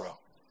worldly sorrow.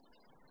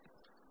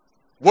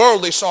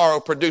 Worldly sorrow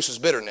produces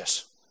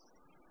bitterness.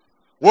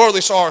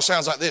 Worldly sorrow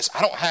sounds like this.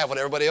 I don't have what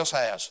everybody else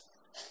has.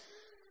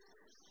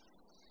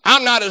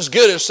 I'm not as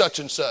good as such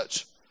and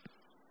such.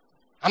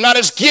 I'm not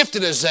as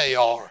gifted as they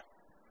are.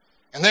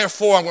 And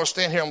therefore I'm going to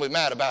stand here and be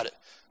mad about it.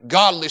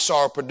 Godly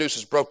sorrow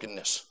produces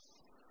brokenness.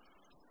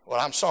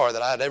 Well, I'm sorry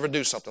that I'd ever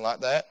do something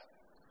like that.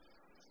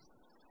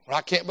 Well,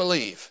 I can't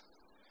believe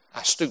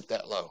I stooped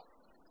that low.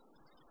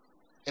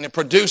 And it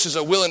produces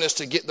a willingness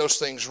to get those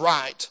things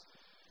right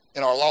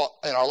in our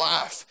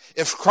life.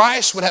 If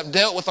Christ would have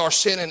dealt with our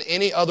sin in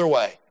any other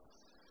way,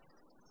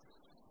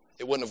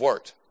 it wouldn't have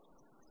worked.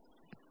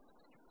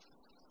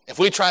 If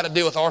we try to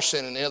deal with our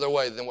sin in any other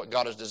way than what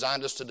God has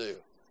designed us to do,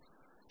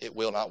 it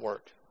will not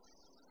work.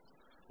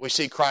 We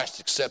see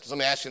Christ's acceptance. Let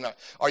me ask you now,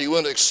 are you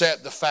willing to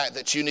accept the fact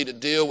that you need to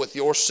deal with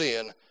your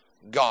sin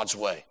God's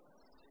way?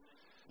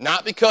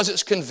 Not because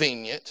it's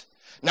convenient,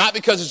 not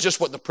because it's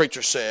just what the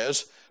preacher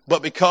says,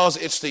 but because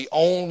it's the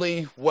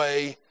only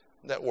way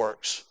that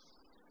works.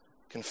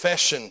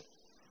 Confession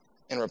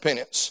and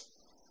repentance.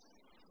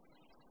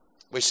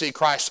 We see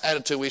Christ's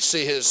attitude. We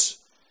see his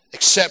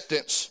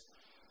acceptance.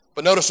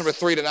 But notice number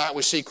 3 tonight,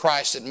 we see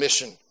Christ's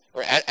admission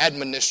or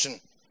admonition.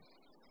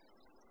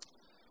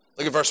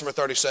 Look at verse number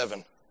 37.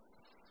 And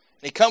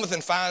he cometh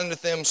and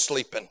findeth them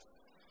sleeping,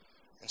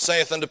 and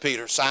saith unto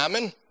Peter,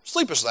 Simon,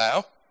 sleepest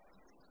thou?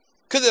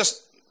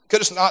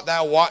 Couldst not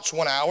thou watch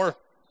 1 hour?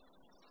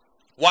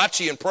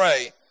 Watch ye and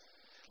pray,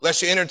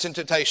 lest ye enter into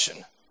temptation.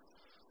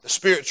 The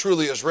spirit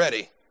truly is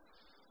ready,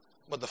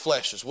 but the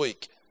flesh is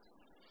weak.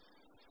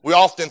 We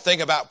often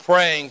think about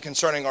praying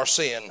concerning our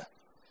sin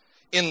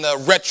in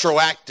the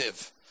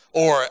retroactive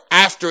or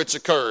after it's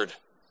occurred.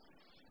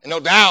 And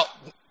no doubt,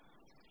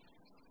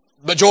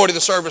 majority of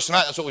the service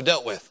tonight, that's what we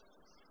dealt with.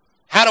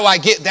 How do I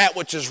get that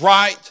which is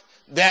right,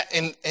 that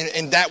and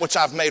that which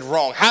I've made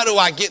wrong? How do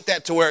I get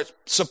that to where it's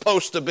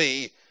supposed to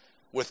be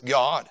with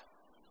God?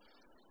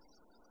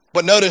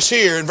 But notice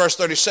here in verse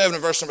 37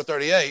 and verse number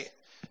 38,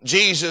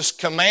 Jesus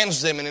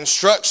commands them and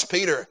instructs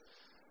Peter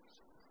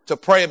to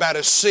pray about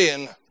his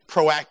sin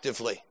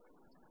proactively.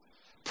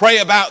 Pray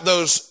about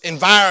those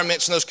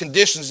environments and those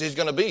conditions he's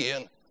going to be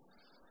in.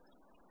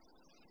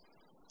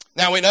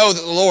 Now we know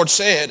that the Lord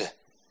said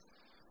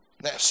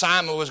that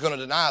Simon was going to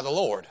deny the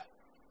Lord.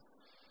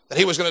 That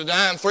he was going to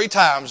deny him 3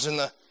 times and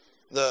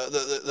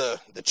the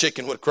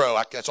chicken would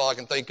crow. That's all I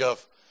can think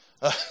of.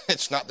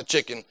 It's not the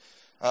chicken.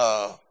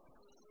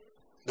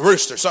 The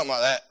rooster, something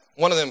like that.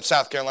 One of them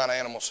South Carolina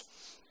animals.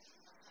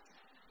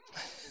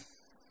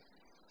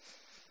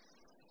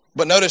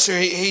 But notice here,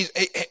 he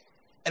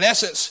in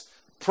essence,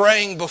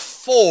 praying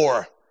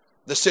before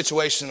the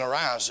situation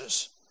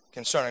arises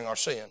concerning our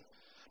sin.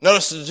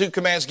 Notice the two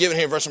commands given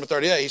here in verse number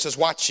 38. He says,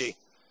 watch ye,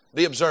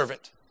 be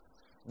observant,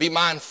 be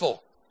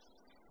mindful,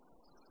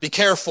 be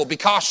careful, be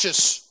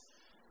cautious,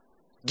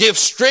 give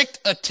strict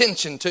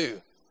attention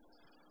to.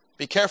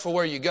 Be careful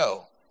where you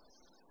go.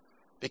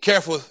 Be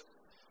careful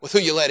with who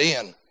you let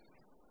in.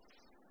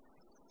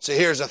 See,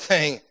 here's the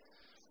thing.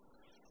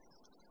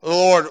 The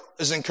Lord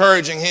is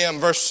encouraging him.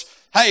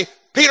 Hey,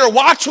 Peter,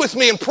 watch with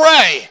me and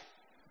pray.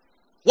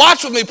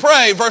 Watch with me,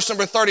 pray. Verse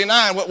number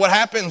 39, what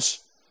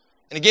happens?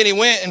 And again, he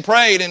went and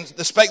prayed and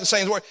spake the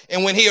same word.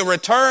 And when he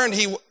returned,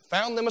 he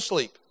found them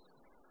asleep.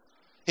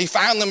 He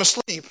found them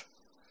asleep.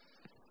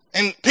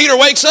 And Peter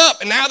wakes up,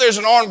 and now there's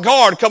an armed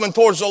guard coming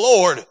towards the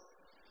Lord.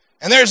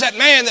 And there's that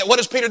man what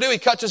does Peter do? He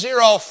cuts his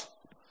ear off.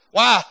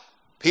 Why?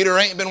 Peter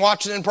ain't been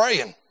watching and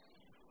praying.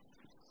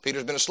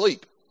 Peter's been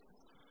asleep.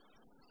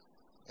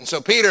 And so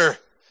Peter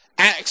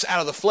acts out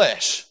of the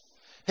flesh.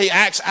 He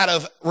acts out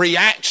of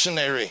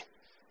reactionary.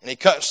 And he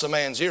cuts the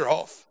man's ear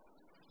off.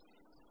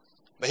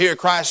 But here at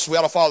Christ, we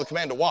ought to follow the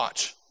command to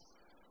watch.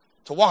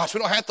 To watch. We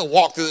don't have to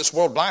walk through this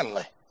world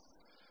blindly.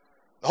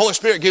 The Holy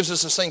Spirit gives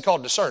us this thing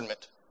called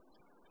discernment.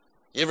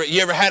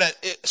 You ever had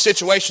a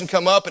situation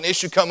come up, an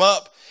issue come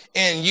up,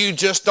 and you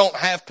just don't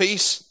have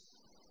peace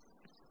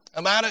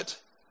about it?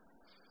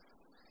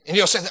 And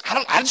you'll say,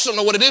 I just don't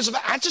know what it is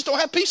about. I just don't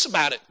have peace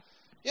about it.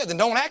 Yeah, then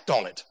don't act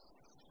on it.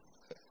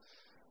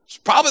 It's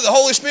probably the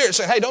Holy Spirit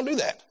saying, hey, don't do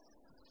that.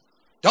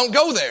 Don't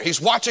go there.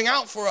 He's watching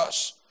out for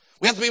us.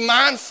 We have to be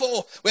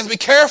mindful. We have to be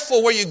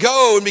careful where you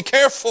go and be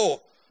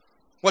careful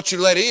what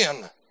you let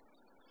in.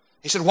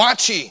 He said,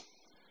 watch ye,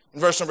 in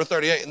verse number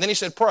 38. And then he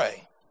said,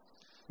 pray.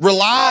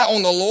 Rely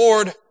on the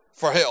Lord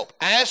for help.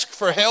 Ask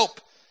for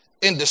help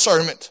in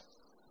discernment.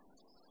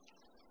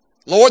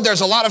 Lord,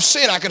 there's a lot of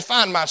sin I could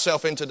find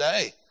myself in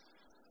today.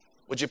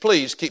 Would you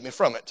please keep me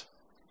from it?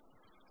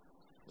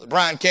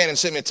 Brian Cannon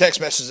sent me a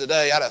text message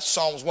today out of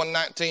Psalms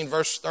 119,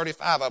 verse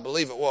 35, I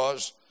believe it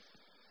was.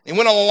 He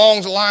went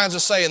along the lines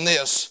of saying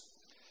this.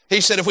 He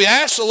said, if we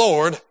ask the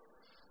Lord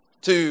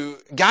to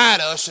guide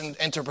us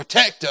and to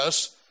protect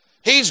us,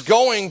 He's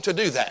going to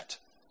do that.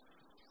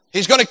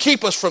 He's going to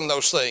keep us from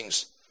those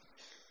things.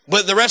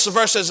 But the rest of the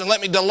verse says, and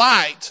let me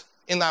delight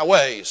in thy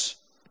ways.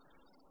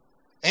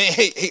 And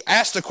he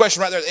asked the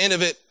question right there at the end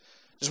of it.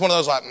 Just one of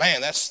those like, man,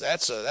 that's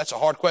a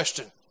hard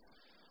question.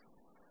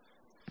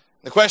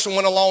 The question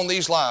went along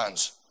these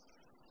lines.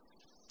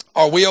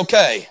 Are we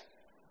okay?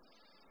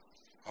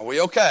 Are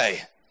we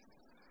okay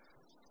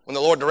when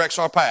the Lord directs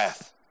our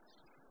path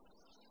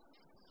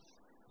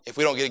if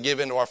we don't get to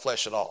give in to our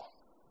flesh at all?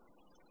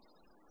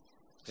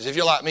 Because if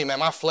you're like me, man,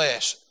 my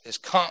flesh is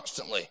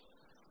constantly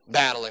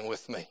battling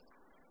with me.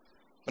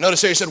 But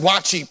notice here he said,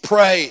 watch ye,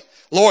 pray.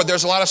 Lord,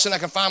 there's a lot of sin I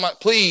can find.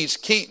 Please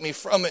keep me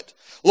from it.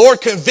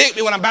 Lord, convict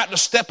me when I'm about to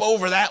step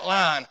over that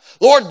line.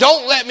 Lord,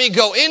 don't let me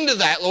go into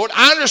that, Lord.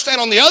 I understand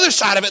on the other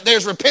side of it,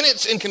 there's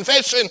repentance and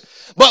confession.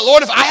 But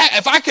Lord,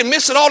 if I can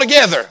miss it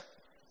altogether,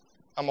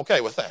 I'm okay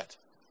with that.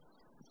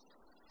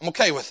 I'm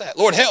okay with that.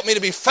 Lord, help me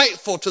to be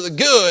faithful to the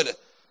good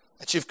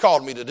that you've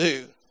called me to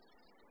do.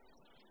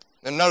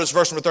 Then notice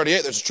verse number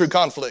 38, there's a true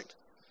conflict.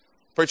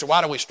 Preacher,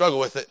 why do we struggle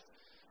with it?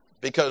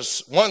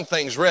 Because one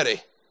thing's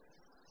ready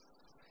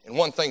and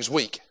one thing's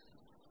weak.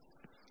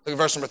 Look at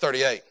verse number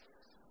 38.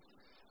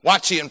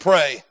 Watch ye and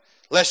pray,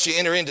 lest ye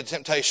enter into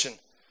temptation.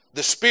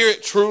 The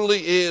Spirit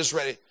truly is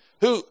ready.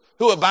 Who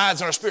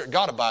abides in our spirit?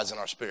 God abides in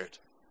our spirit.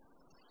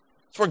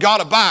 It's where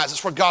God abides.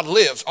 It's where God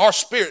lives. Our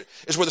spirit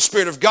is where the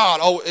Spirit of God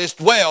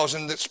dwells,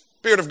 and the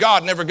Spirit of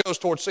God never goes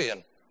towards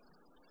sin.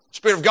 The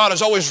Spirit of God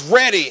is always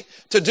ready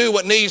to do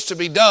what needs to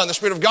be done. The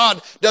Spirit of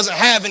God doesn't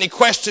have any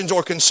questions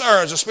or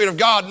concerns. The Spirit of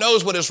God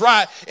knows what is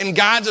right and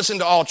guides us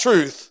into all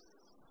truth.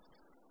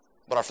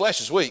 But our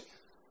flesh is weak.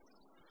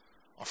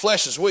 Our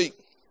flesh is weak.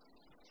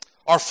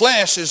 Our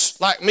flesh is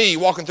like me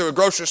walking through a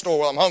grocery store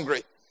while I'm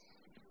hungry.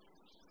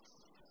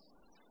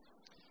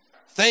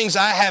 Things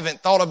I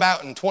haven't thought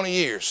about in 20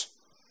 years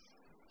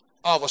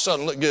all of a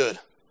sudden look good.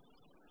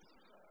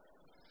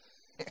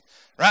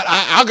 Right?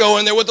 I'll go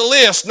in there with a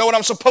list, know what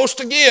I'm supposed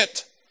to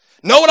get,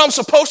 know what I'm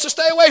supposed to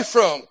stay away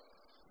from.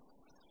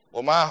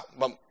 Well,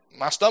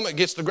 my stomach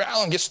gets to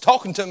growling, gets to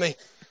talking to me.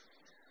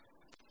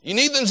 You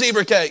need them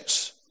zebra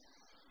cakes.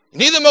 You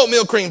need them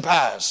oatmeal cream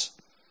pies.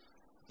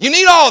 You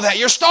need all that.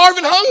 You're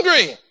starving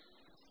hungry.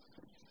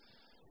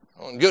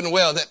 Well, good and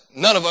well that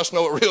none of us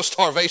know what real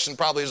starvation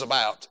probably is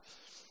about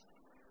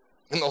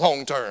in the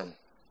long term.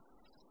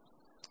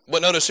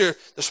 But notice here,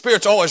 the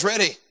Spirit's always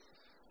ready,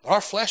 but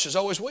our flesh is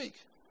always weak.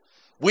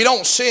 We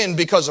don't sin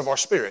because of our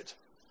spirit.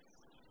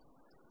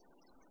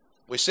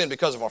 We sin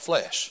because of our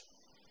flesh.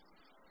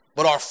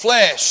 But our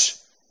flesh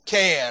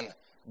can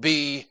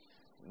be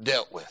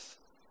dealt with.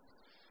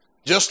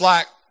 Just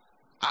like,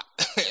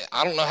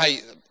 I don't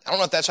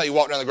know if that's how you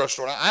walk down the grocery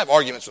store. I have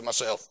arguments with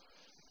myself.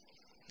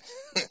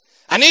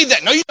 I need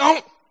that. No, you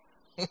don't.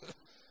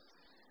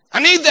 I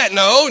need that.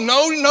 No,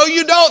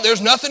 you don't.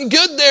 There's nothing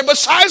good there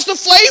besides the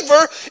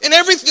flavor and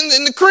everything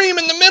and the cream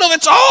in the middle.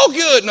 It's all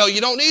good. No,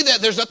 you don't need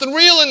that. There's nothing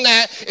real in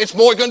that. It's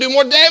going to do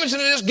more damage than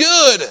it is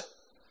good.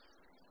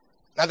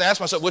 I have to ask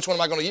myself, which one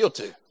am I going to yield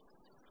to?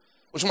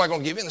 Which one am I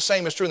going to give in? The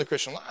same is true in the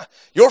Christian life.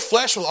 Your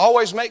flesh will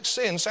always make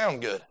sin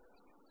sound good.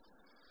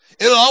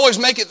 It'll always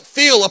make it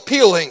feel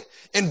appealing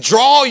and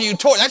draw you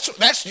toward.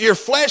 That's your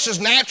flesh is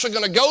naturally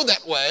going to go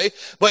that way.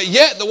 But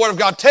yet the Word of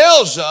God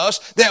tells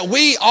us that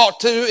we ought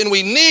to and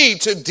we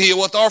need to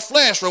deal with our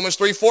flesh. Romans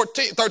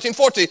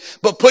 13:14.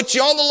 But put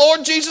you on the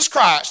Lord Jesus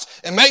Christ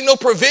and make no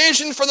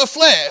provision for the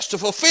flesh to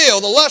fulfill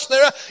the lust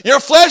thereof. Your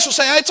flesh will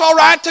say, hey, it's all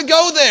right to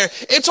go there.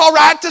 It's all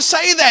right to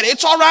say that.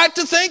 It's all right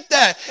to think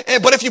that.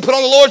 But if you put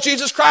on the Lord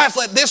Jesus Christ,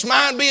 let this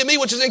mind be in me,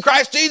 which is in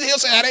Christ Jesus, he'll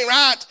say, that ain't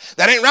right.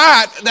 That ain't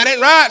right. That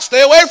ain't right.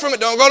 Stay away from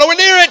it. Don't go nowhere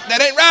near it.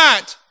 That ain't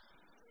right.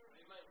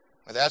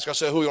 I ask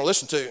ourselves who we're going to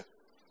listen to.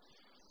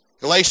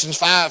 Galatians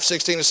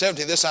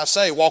 5:16-17. This I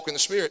say, walk in the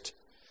Spirit,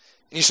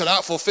 and you shall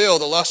not fulfill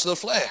the lust of the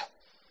flesh.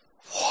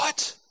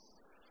 What?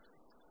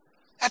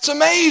 That's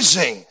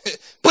amazing.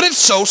 But it's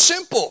so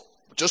simple.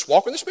 Just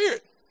walk in the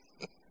Spirit.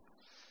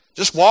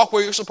 Just walk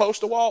where you're supposed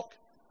to walk.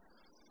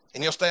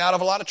 And you'll stay out of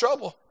a lot of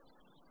trouble.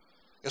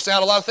 You'll stay out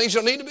of a lot of things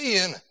you don't need to be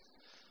in.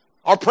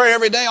 Our prayer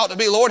every day ought to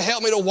be, Lord,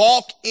 help me to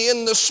walk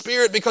in the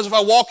Spirit, because if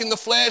I walk in the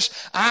flesh,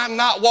 I'm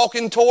not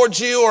walking towards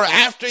you or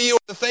after you or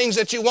the things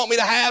that you want me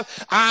to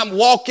have. I'm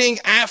walking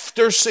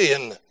after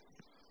sin.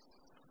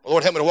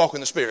 Lord, help me to walk in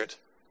the Spirit.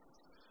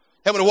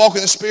 Help me to walk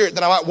in the Spirit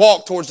that I might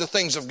walk towards the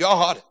things of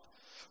God.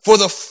 For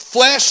the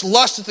flesh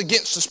lusteth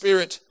against the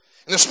Spirit,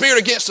 and the Spirit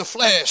against the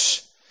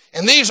flesh.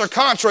 And these are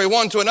contrary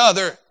one to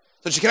another,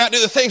 so that you cannot do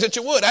the things that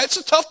you would. It's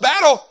a tough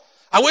battle.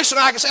 I wish that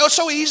I could say, oh, it's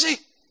so easy.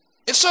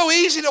 It's so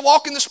easy to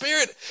walk in the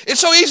Spirit. It's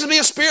so easy to be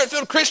a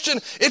Spirit-filled Christian.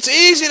 It's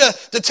easy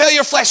to tell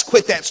your flesh,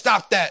 quit that,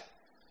 stop that.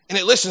 And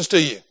it listens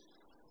to you.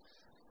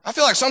 I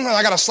feel like sometimes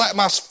I got to slap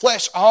my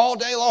flesh all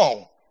day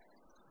long.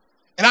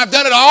 And I've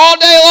done it all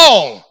day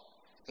long. And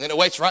then it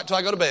waits right until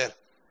I go to bed.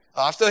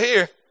 Oh, I'm still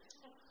here.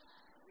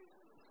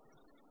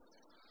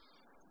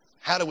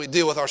 How do we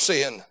deal with our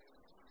sin?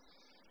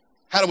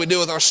 How do we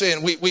deal with our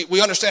sin?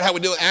 We understand how we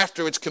do it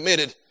after it's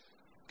committed.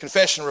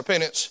 Confession and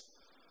repentance.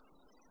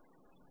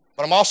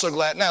 But I'm also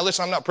glad, now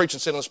listen, I'm not preaching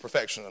sinless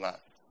perfection tonight.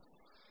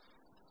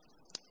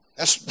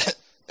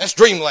 That's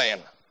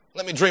dreamland.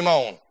 Let me dream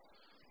on.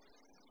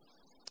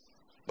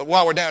 But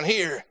while we're down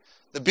here,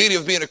 the beauty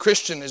of being a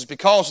Christian is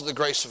because of the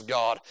grace of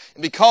God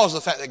and because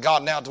of the fact that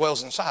God now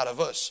dwells inside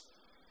of us.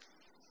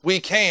 We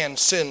can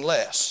sin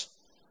less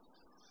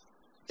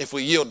if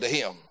we yield to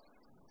Him.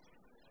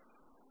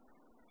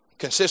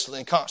 Consistently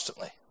and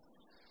constantly.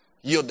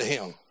 Yield to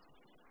Him.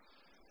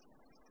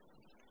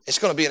 It's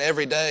going to be an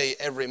every day,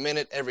 every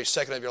minute, every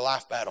second of your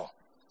life battle.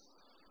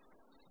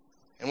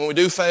 And when we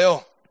do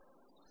fail,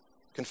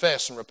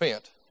 confess and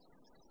repent.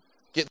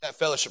 Get that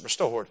fellowship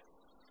restored.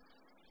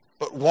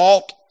 But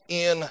walk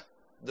in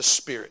the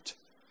Spirit.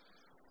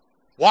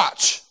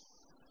 Watch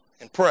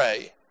and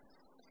pray.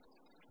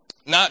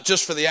 Not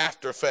just for the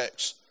after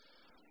effects,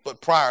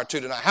 but prior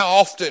to tonight. How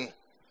often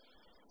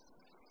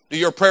do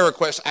your prayer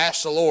requests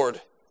ask the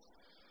Lord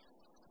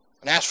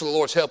and ask for the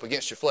Lord's help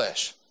against your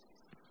flesh?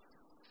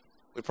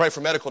 We pray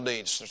for medical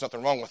needs. There's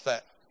nothing wrong with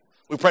that.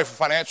 We pray for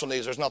financial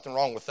needs. There's nothing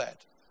wrong with that.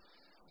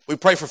 We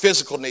pray for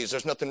physical needs.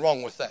 There's nothing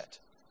wrong with that.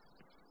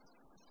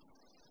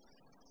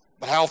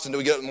 But how often do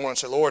we get up in the morning and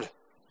say, Lord,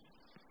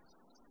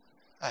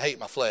 I hate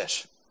my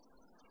flesh.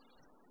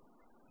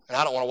 And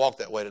I don't want to walk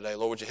that way today.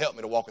 Lord, would you help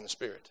me to walk in the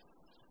Spirit?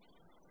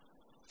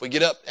 If we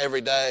get up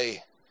every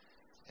day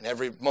and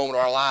every moment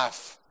of our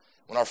life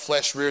when our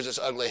flesh rears its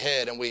ugly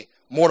head and we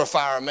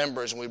mortify our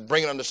members and we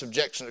bring it under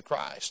subjection to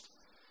Christ,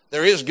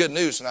 there is good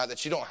news tonight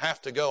that you don't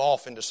have to go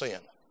off into sin.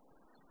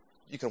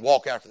 You can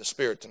walk after the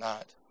Spirit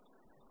tonight.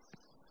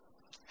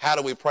 How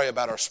do we pray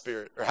about our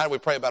spirit? Or how do we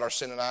pray about our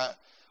sin tonight?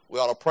 We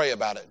ought to pray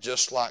about it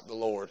just like the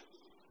Lord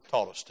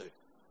taught us to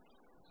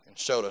and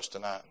showed us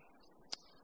tonight.